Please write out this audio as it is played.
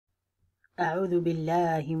أعوذ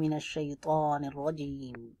بالله من الشيطان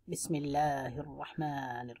الرجيم. بسم الله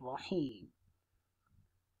الرحمن الرحيم.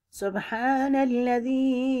 سبحان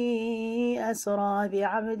الذي أسرى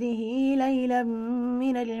بعبده ليلا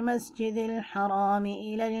من المسجد الحرام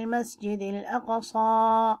إلى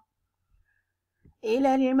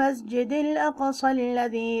المسجد الأقصى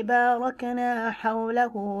الذي باركنا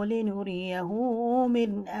حوله لنريه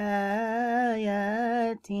من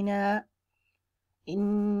آياتنا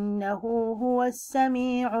إنه هو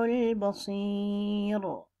السميع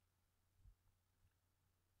البصير.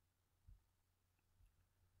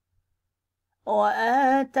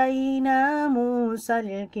 وآتينا موسى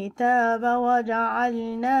الكتاب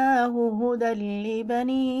وجعلناه هدى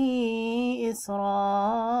لبني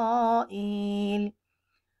إسرائيل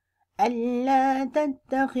ألا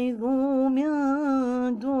تتخذوا من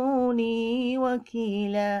دوني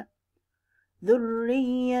وكيلا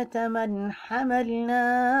ذرية من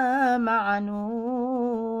حملنا مع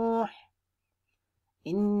نوح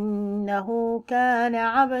إنه كان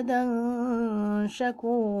عبدا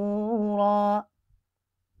شكورا.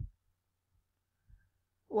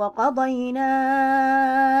 وقضينا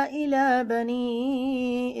إلى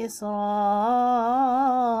بني إسرائيل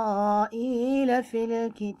في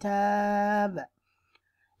الكتاب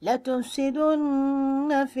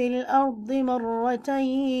لتفسدن في الأرض مرتين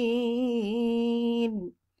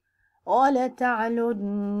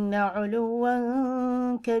ولتعلن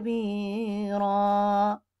علوا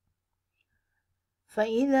كبيرا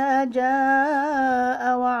فإذا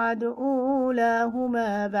جاء وعد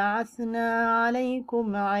أولاهما بعثنا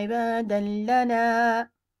عليكم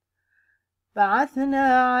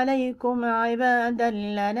عبادا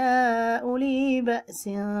لنا أولي بأس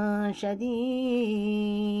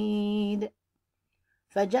شديد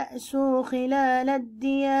فجأسوا خلال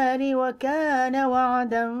الديار وكان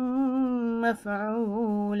وعدا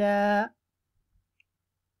مفعولا.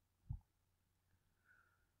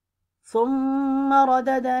 ثم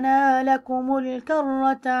رددنا لكم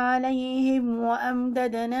الكرة عليهم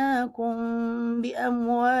وأمددناكم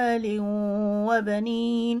بأموال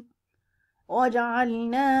وبنين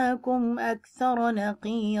وجعلناكم أكثر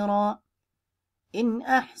نقيرا. إن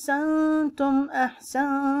أحسنتم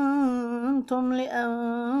أحسنتم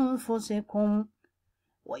لأنفسكم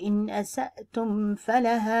وإن أسأتم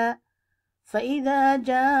فلها فإذا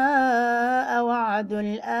جاء وعد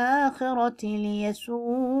الآخرة ليسوءوا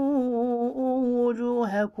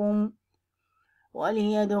وجوهكم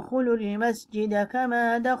وليدخلوا المسجد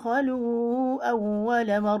كما دخلوا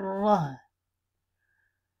أول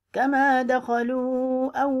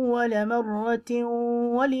مرة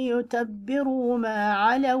وليتبروا ما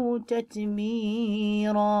علوا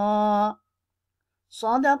تتبيرا.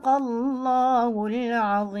 صدق الله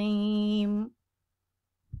العظيم.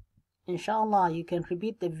 Inshallah, you can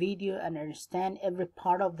repeat the video and understand every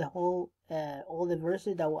part of the whole, all the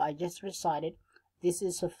verses that I just recited. This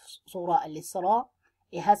is Surah Al-ISRA.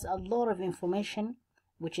 It has a lot of information,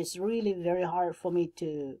 which is really very hard for me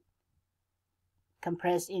to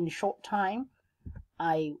compress in short time.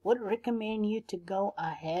 I would recommend you to go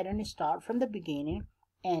ahead and start from the beginning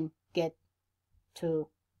and get to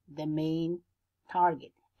the main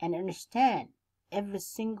target and understand every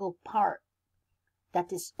single part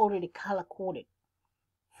that is already color-coded.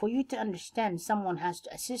 For you to understand, someone has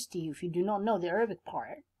to assist you if you do not know the Arabic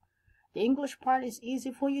part. The English part is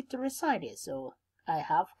easy for you to recite it, so I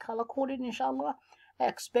have color-coded, inshallah. I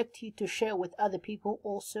expect you to share with other people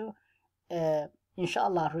also.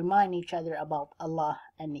 Inshallah, remind each other about Allah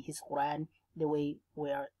and His Quran the way we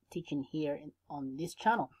are teaching here on this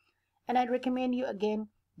channel. And I recommend you again,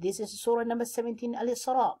 this is Surah number 17,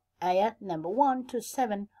 Al-ISRA, Ayah number 1 to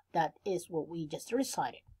 7. That is what we just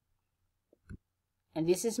recited. And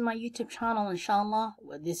this is my YouTube channel, inshallah.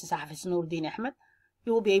 This is Hafiz Nuruddin Ahmed.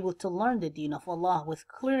 You will be able to learn the deen of Allah with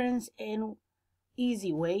clearance and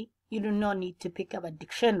easy way. You do not need to pick up a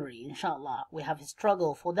dictionary, inshallah. We have a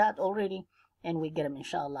struggle for that already, and we get them,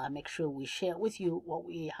 inshallah. Make sure we share with you what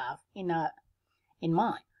we have in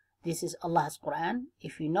mind. This is Allah's Quran.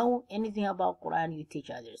 If you know anything about Quran, you teach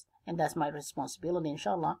others, and that's my responsibility,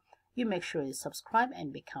 inshallah. You make sure you subscribe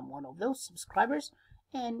and become one of those subscribers,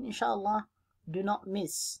 and inshallah, do not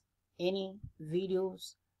miss any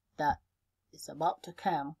videos that is about to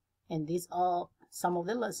come. And these are some of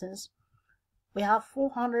the lessons. We have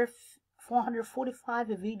 445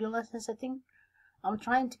 video lessons, I think. I'm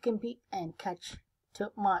trying to compete and catch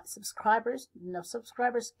to my subscribers. Now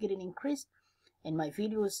subscribers getting increased, and my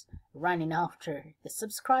videos running after the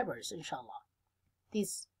subscribers, inshallah.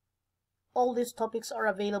 All these topics are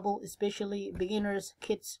available, especially beginners,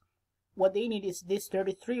 kids. What they need is these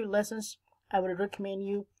 33 lessons. I would recommend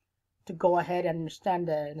you to go ahead and understand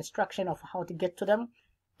the instruction of how to get to them.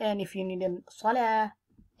 And if you need a salah,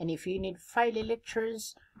 and if you need Friday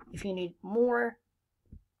lectures, if you need more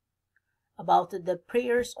about the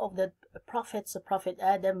prayers of the prophets, Prophet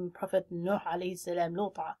Adam, Prophet Nuh alayhi salam,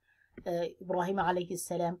 Lut, Ibrahim alayhi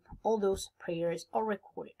salam, all those prayers are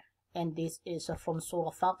recorded. And this is from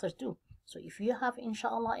Surah Fatir too. So if you have,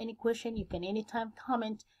 inshallah, any question, you can anytime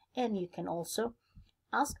comment, and you can also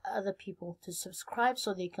ask other people to subscribe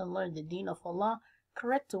so they can learn the deen of Allah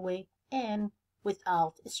correct way and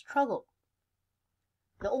without struggle.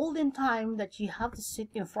 The olden time that you have to sit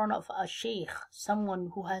in front of a sheikh,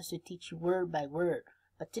 someone who has to teach you word by word.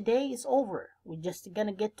 But today is over. We're just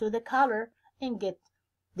gonna get to the color and get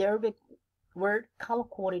the Arabic word color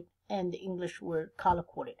coded and the English word color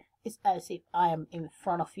coded. It's as if I am in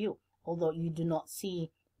front of you, although you do not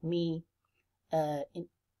see me in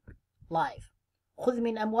live. خذ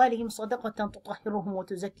من أموالهم صدقة تطهرهم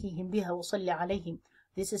وتزكيهم بها وصل عليهم.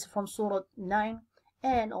 This is from Surah 9,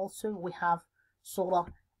 and also we have Surah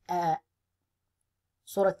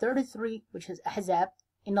 33, which is Ahzab.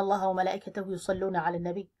 إن الله وملائكته يصلون على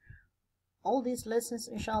النبي. All these lessons,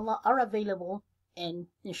 inshallah, are available, and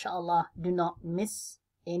inshallah, do not miss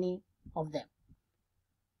any of them.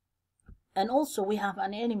 And also we have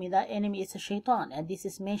an enemy. That enemy is a shaitan, and this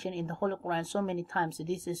is mentioned in the Holy Quran so many times. So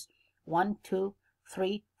this is 1, 2,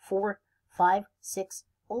 3, 4, 5, 6.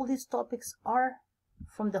 All these topics are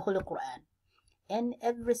from the Holy Quran. And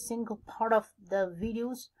every single part of the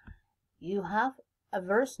videos, you have a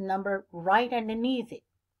verse number right underneath it.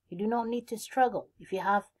 You do not need to struggle. If you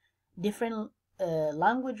have different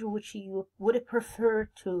language which you would prefer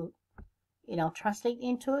to, translate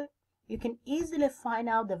into it, you can easily find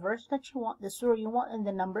out the verse that you want, the surah you want, and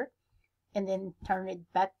the number, and then turn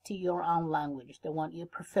it back to your own language, the one you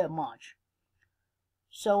prefer much.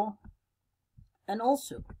 So, and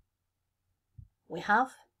also, we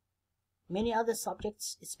have many other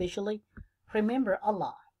subjects, especially remember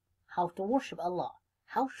Allah, how to worship Allah.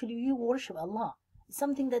 How should you worship Allah? It's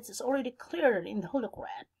something that is already clear in the Holy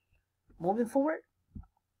Quran. Moving forward,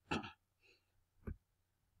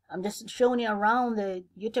 I'm just showing you around the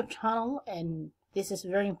YouTube channel, and this is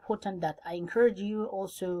very important that I encourage you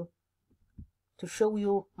also to show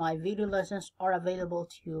you my video lessons are available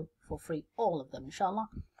to you for free, all of them, inshallah.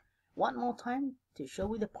 One more time to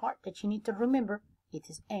show you the part that you need to remember. It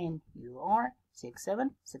is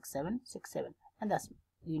NUR676767, and that's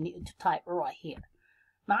you need to type right here.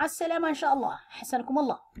 مع السلامة إن شاء الله. حسنكم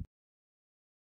الله.